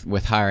problem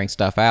with hiring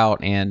stuff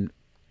out. And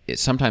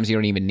sometimes you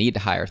don't even need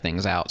to hire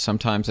things out.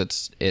 Sometimes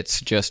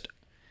it's just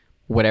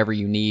whatever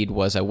you need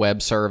was a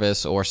web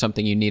service or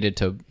something you needed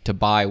to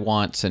buy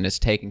once and it's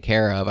taken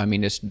care of. I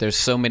mean, there's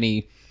so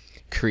many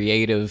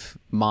creative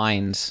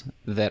minds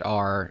that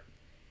are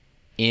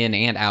in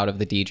and out of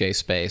the DJ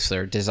space,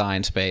 or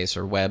design space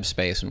or web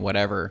space and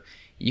whatever.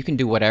 You can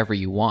do whatever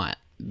you want.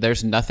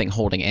 There's nothing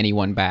holding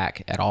anyone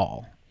back at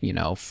all,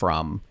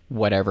 from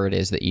whatever it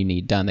is that you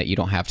need done that you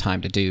don't have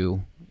time to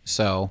do.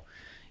 So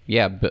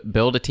yeah,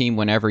 build a team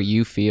whenever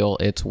you feel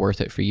it's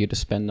worth it for you to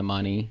spend the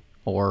money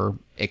or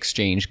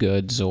exchange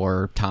goods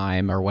or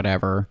time or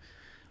whatever.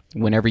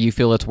 Whenever you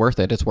feel it's worth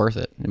it,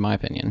 in my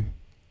opinion.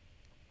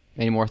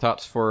 Any more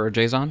thoughts for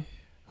Jason?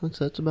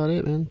 That's about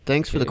it, man.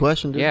 Thanks for the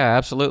question, dude. Yeah,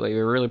 absolutely.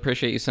 We really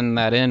appreciate you sending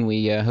that in.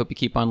 We hope you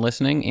keep on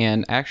listening.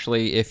 And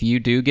actually, if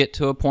you do get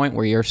to a point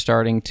where you're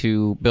starting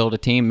to build a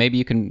team, maybe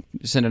you can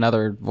send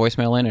another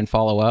voicemail in and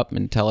follow up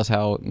and tell us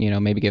how,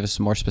 maybe give us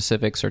some more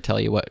specifics or tell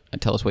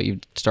us what you've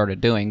started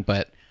doing.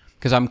 But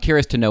because I'm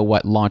curious to know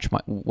what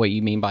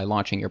you mean by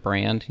launching your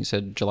brand. You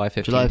said July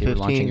 15th. July 15th. You were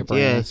launching your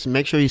brand. Yeah, so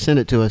make sure you send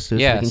it to us. So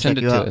we can send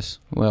check it you to out. us.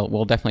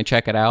 We'll definitely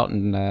check it out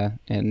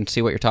and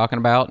see what you're talking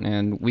about.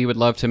 And we would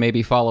love to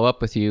maybe follow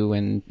up with you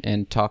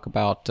and talk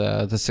about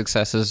the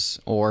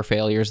successes or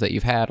failures that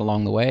you've had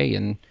along the way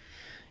and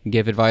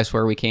give advice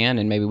where we can,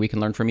 and maybe we can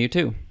learn from you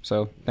too.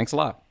 So thanks a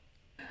lot.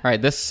 All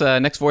right, this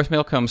next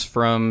voicemail comes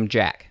from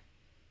Jack.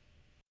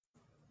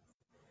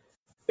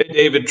 Hey,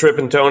 David, Tripp,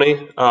 and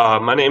Tony.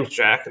 My name's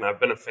Jack, and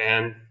I've been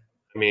a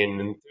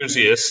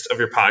enthusiast of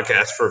your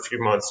podcast for a few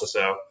months or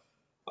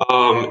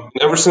so.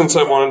 Ever since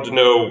I wanted to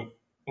know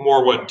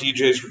more what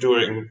DJs were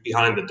doing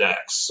behind the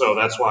decks. So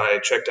that's why I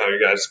checked out your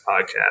guys'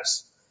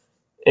 podcast.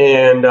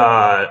 And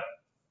I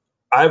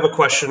have a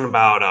question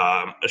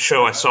about a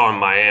show I saw in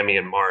Miami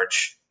in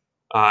March.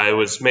 It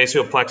was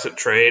Macefield Plex at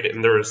Trade,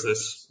 and there was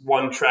this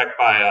one track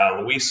by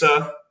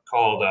Louisa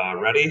called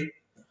Ready.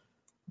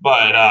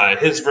 But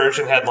his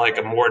version had like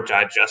a more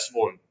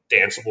digestible and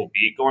danceable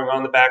beat going on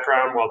in the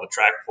background while the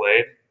track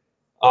played.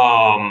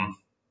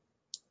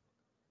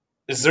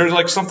 Is there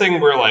like something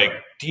where like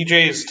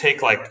DJs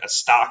take like a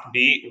stock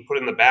beat and put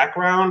it in the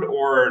background,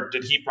 or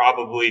did he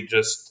probably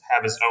just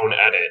have his own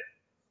edit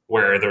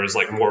where there was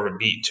like more of a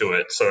beat to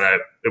it, so that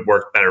it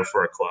worked better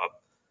for a club.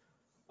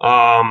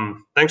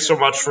 Thanks so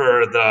much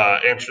for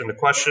answering the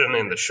question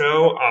and the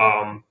show.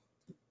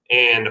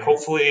 And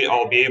hopefully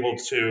I'll be able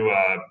to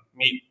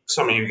meet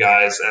some of you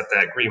guys at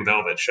that Green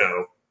Velvet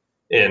show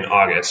in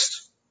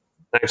August.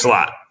 Thanks a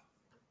lot.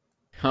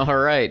 All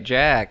right,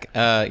 Jack.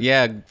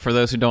 For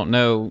those who don't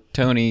know,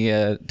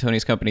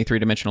 Tony's company,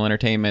 3-Dimensional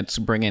Entertainment's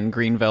bringing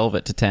Green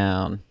Velvet to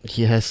town.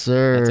 Yes,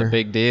 sir. That's a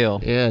big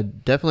deal. Yeah,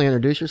 definitely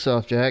introduce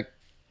yourself, Jack.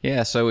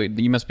 Yeah, so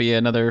you must be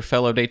another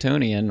fellow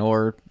Daytonian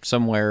or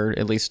somewhere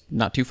at least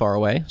not too far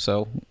away.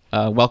 So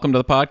welcome to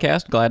the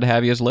podcast. Glad to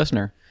have you as a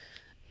listener.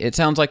 It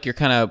sounds like you're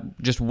kind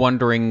of just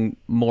wondering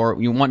more.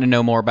 You want to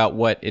know more about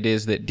what it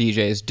is that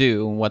DJs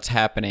do, what's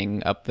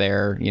happening up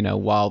there.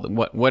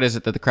 What is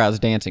it that the crowd's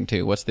dancing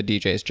to? What's the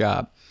DJ's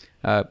job?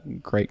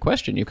 Great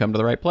question. You come to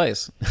the right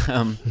place.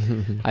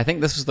 I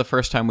think this is the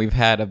first time we've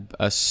had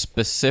a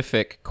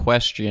specific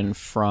question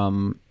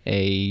from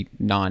a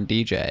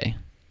non-DJ,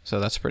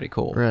 so that's pretty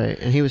cool. Right,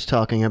 and he was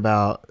talking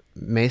about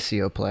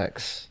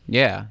Macioplex.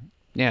 Yeah,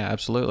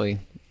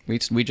 absolutely.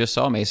 We just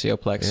saw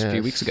Macioplex a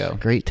few weeks ago.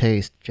 Great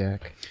taste,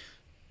 Jack.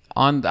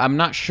 I'm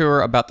not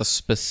sure about the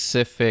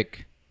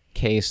specific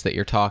case that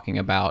you're talking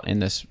about in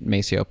this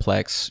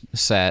Macioplex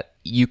set.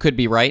 You could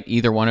be right.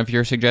 Either one of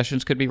your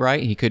suggestions could be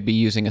right. He could be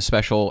using a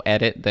special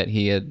edit that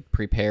he had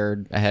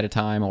prepared ahead of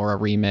time, or a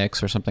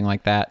remix or something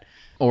like that.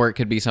 Or it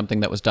could be something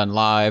that was done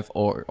live,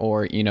 or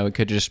it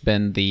could just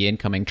been the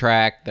incoming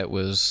track that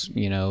was,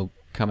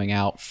 coming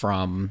out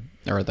from,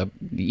 or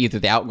either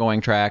the outgoing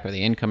track or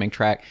the incoming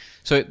track.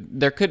 So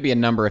there could be a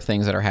number of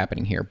things that are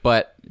happening here.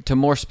 But to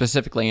more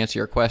specifically answer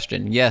your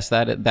question, yes,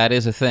 that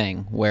is a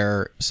thing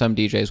where some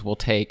DJs will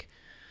take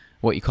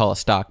what you call a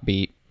stock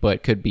beat,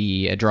 but could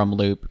be a drum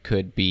loop,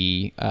 could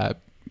be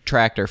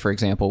Traktor, for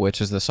example,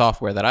 which is the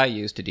software that I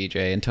use to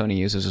DJ and Tony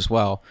uses as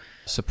well,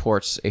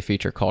 supports a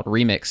feature called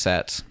Remix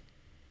Sets,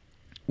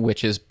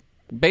 which is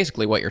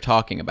basically what you're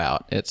talking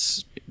about.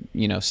 It's,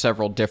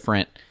 several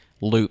different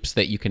loops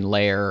that you can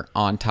layer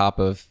on top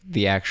of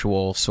the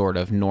actual sort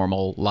of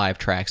normal live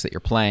tracks that you're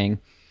playing.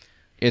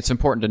 It's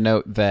important to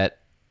note that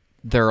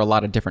there are a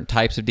lot of different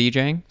types of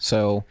DJing.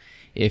 So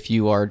if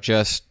you are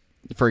just,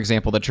 for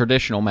example, the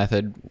traditional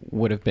method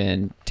would have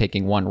been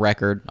taking one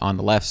record on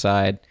the left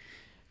side,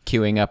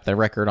 queuing up the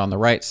record on the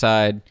right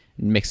side,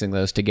 mixing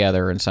those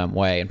together in some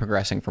way and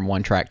progressing from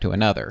one track to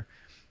another.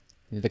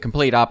 The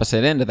complete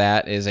opposite end of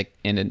that is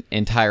an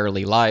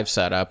entirely live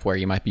setup where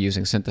you might be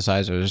using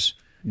synthesizers,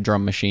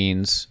 drum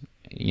machines,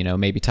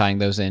 maybe tying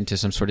those into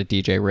some sort of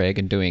DJ rig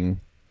and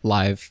doing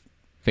live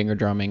finger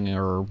drumming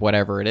or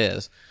whatever it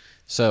is.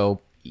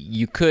 So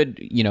you could,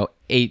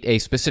 a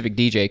specific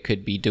DJ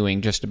could be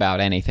doing just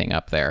about anything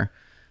up there,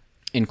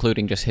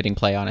 including just hitting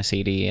play on a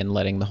CD and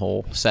letting the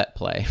whole set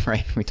play,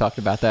 right? We talked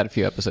about that a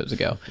few episodes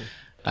ago.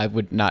 I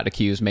would not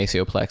accuse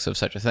Macioplex of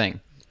such a thing.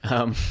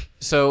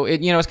 So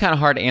it's kind of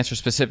hard to answer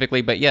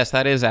specifically, but yes,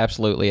 that is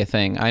absolutely a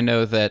thing. I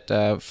know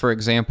that, for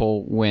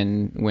example,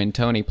 when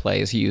Tony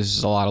plays, he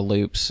uses a lot of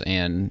loops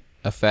and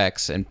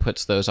effects and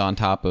puts those on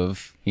top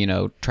of,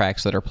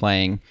 tracks that are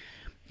playing,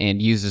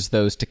 and uses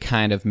those to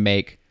kind of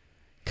make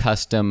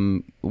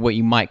custom, what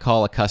you might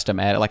call a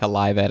custom edit, like a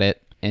live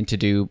edit, and to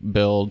do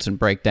builds and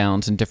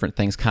breakdowns and different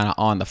things kind of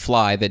on the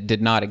fly that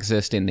did not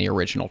exist in the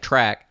original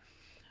track.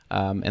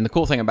 And the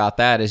cool thing about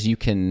that is you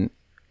can,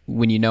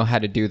 when you know how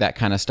to do that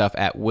kind of stuff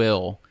at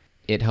will,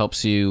 it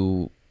helps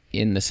you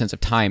in the sense of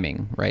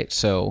timing, right?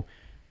 So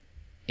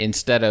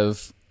instead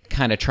of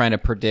kind of trying to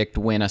predict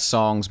when a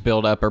song's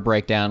build up or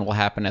breakdown will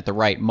happen at the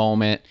right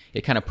moment,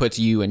 it kind of puts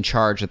you in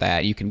charge of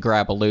that. You can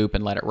grab a loop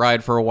and let it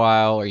ride for a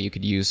while, or you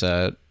could use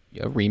a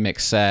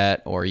remix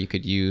set, or you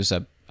could use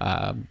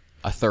a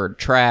third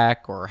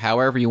track, or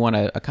however you want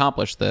to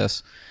accomplish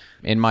this.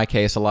 In my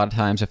case, a lot of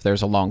times if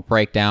there's a long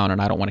breakdown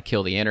and I don't want to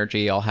kill the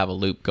energy, I'll have a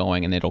loop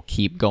going and it'll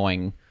keep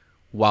going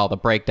while the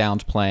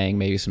breakdown's playing,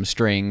 maybe some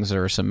strings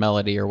or some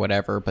melody or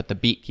whatever, but the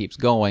beat keeps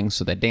going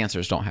so that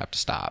dancers don't have to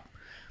stop.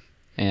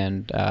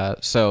 And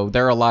so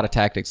there are a lot of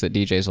tactics that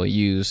DJs will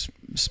use,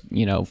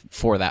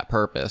 for that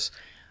purpose.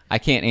 I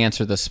can't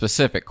answer the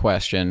specific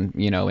question,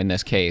 in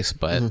this case,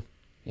 but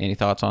any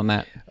thoughts on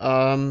that?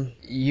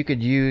 You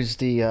could use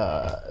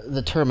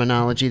the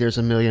terminology. There's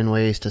a million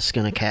ways to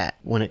skin a cat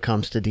when it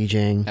comes to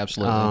DJing.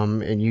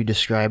 Absolutely. And you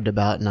described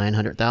about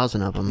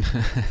 900,000 of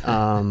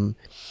them.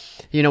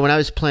 When I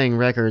was playing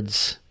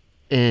records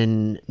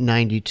in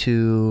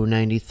 92,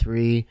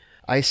 93,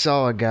 I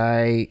saw a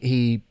guy,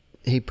 he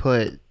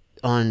put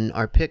on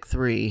our pick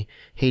 3,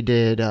 he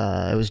did,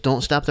 it was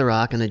Don't Stop the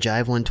Rock and the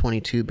Jive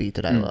 122 beat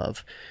that I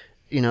love.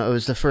 It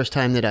was the first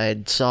time that I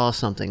had saw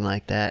something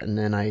like that. And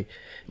then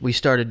we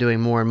started doing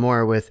more and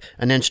more with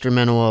an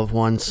instrumental of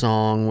one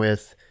song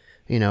with,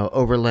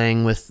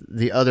 overlaying with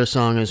the other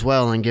song as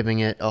well and giving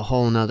it a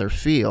whole nother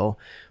feel.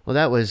 Well,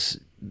 that was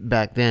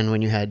back then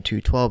when you had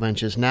 2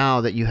 12-inches.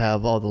 Now that you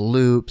have all the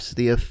loops,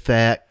 the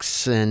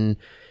effects, and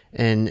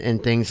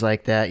things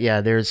like that, yeah,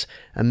 there's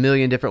a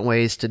million different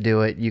ways to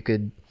do it. You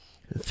could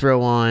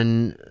throw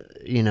on,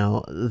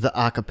 the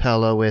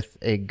acapella with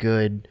a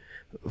good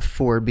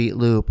 4-beat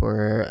loop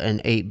or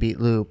an 8-beat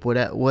loop,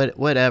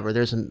 whatever.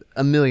 There's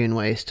a million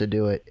ways to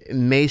do it.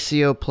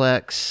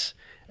 Macioplex,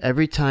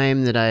 every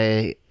time that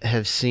I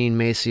have seen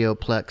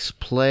Macioplex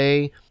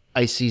play,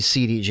 I see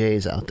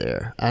CDJs out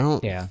there. I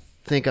don't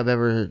think I've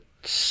ever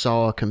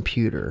saw a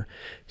computer.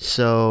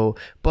 So,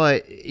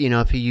 but,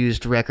 if he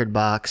used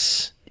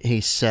Rekordbox,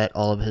 he set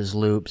all of his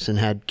loops and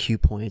had cue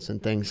points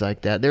and things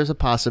like that. There's a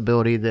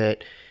possibility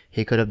that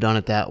he could have done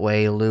it that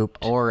way,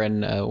 looped. Or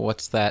in,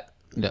 what's that?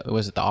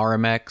 Was it the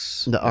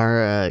RMX? The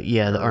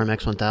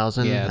RMX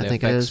 1000. Yeah, I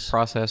think effects it is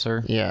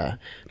processor. Yeah,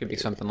 Could be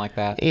something like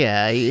that.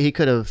 yeah. He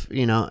could have,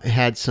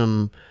 had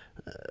some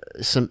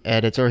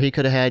edits, or he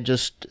could have had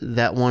just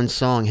that one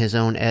song, his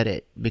own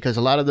edit, because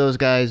a lot of those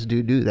guys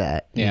do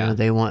that. Yeah.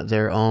 They want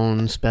their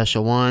own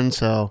special one,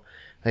 so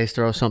they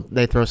throw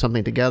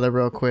something together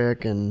real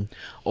quick, and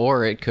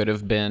Or it could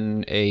have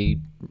been a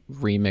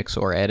remix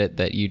or edit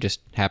that you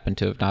just happen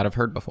to not have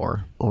heard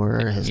before.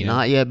 or has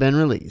not yet been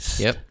released.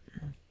 Yep.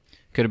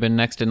 Could have been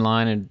next in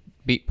line in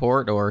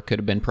Beatport, or it could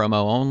have been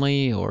promo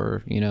only,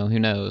 or, who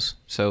knows.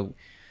 So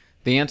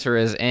the answer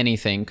is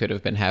anything could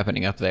have been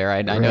happening up there.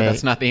 I know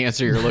that's not the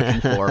answer you're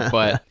looking for,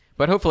 but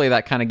hopefully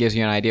that kind of gives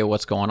you an idea of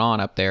what's going on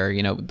up there.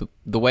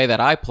 The way that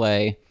I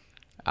play,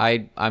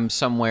 I'm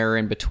somewhere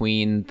in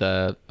between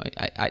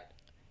I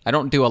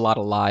don't do a lot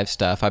of live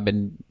stuff. I've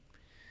been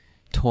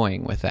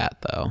toying with that,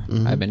 though.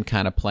 Mm-hmm. I've been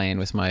kind of playing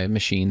with my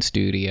Machine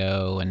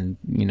Studio and,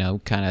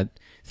 kind of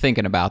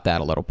thinking about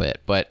that a little bit.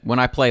 But when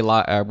I play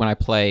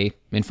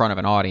in front of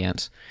an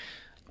audience,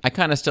 I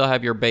kind of still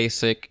have your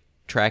basic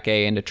track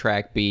A into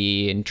track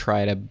B and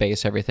try to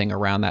base everything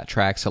around that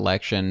track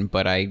selection,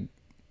 but I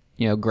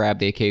grab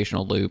the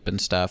occasional loop and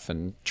stuff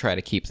and try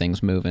to keep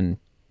things moving.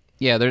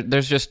 Yeah,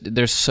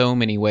 there's so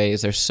many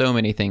ways, there's so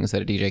many things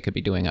that a DJ could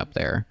be doing up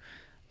there.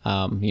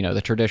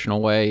 The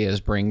traditional way is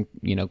slide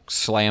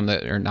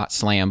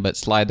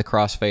the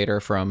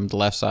crossfader from the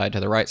left side to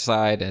the right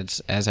side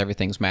as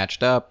everything's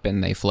matched up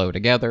and they flow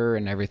together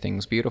and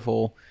everything's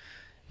beautiful.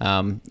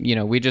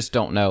 We just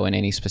don't know in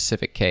any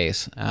specific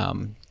case.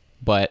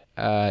 But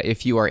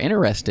if you are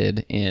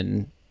interested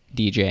in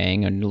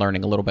DJing and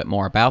learning a little bit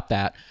more about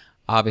that,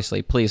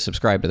 obviously, please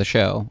subscribe to the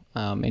show.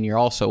 And you're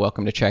also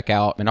welcome to check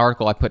out an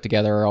article I put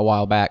together a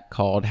while back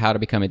called How to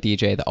Become a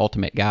DJ, The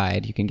Ultimate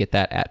Guide. You can get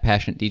that at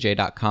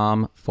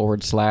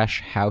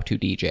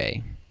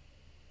passionatedj.com/how-to-DJ.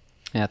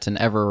 That's an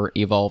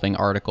ever-evolving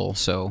article,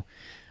 so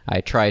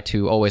I try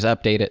to always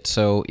update it.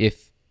 So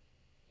if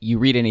you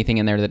read anything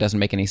in there that doesn't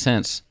make any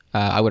sense,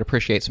 I would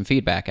appreciate some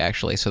feedback,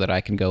 actually, so that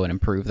I can go and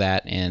improve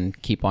that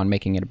and keep on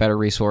making it a better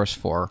resource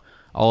for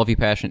all of you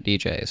passionate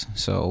DJs.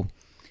 So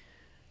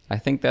I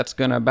think that's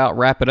going to about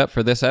wrap it up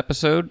for this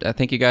episode. I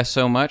thank you guys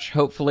so much.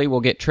 Hopefully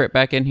we'll get Trip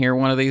back in here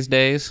one of these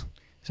days.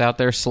 He's out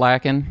there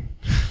slacking.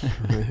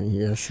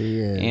 Yes, he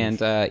is.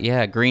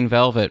 And, Green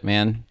Velvet,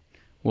 man.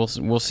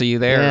 We'll see you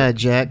there. Yeah,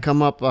 Jack,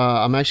 come up.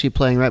 I'm actually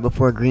playing right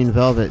before Green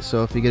Velvet,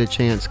 so if you get a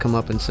chance, come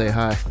up and say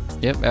hi.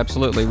 Yep,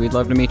 absolutely. We'd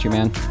love to meet you,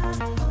 man.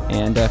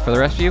 And for the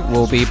rest of you,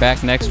 we'll be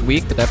back next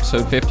week with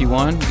episode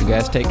 51. You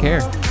guys take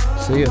care.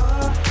 See you.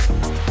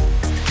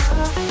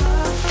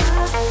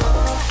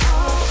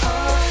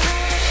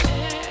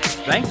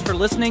 Thanks for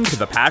listening to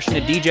the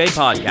Passionate DJ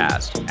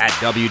podcast at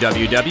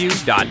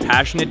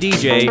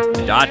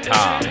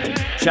www.passionatedj.com.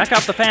 Check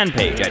out the fan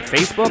page at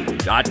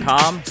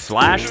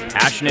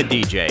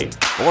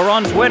facebook.com/passionatedj or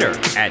on Twitter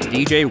at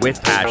DJ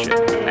with Passion.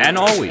 And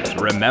always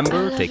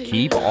remember to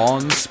keep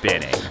on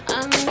spinning.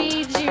 I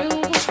need you.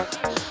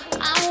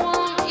 I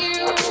want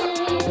you.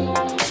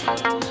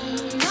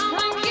 Come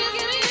and kiss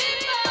me.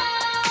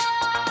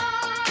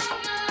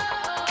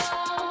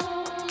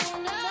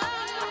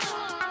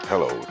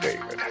 Hello,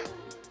 David.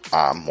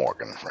 I'm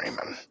Morgan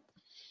Freeman,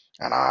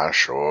 and I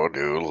sure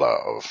do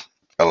love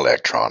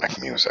electronic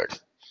music.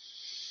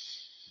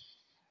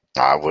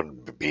 I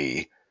would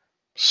be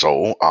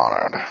so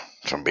honored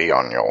to be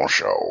on your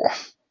show.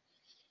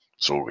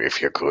 So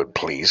if you could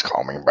please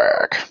call me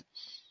back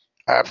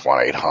at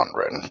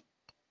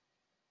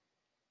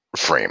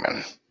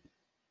 1-800-FREEMAN.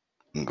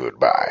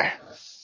 Goodbye.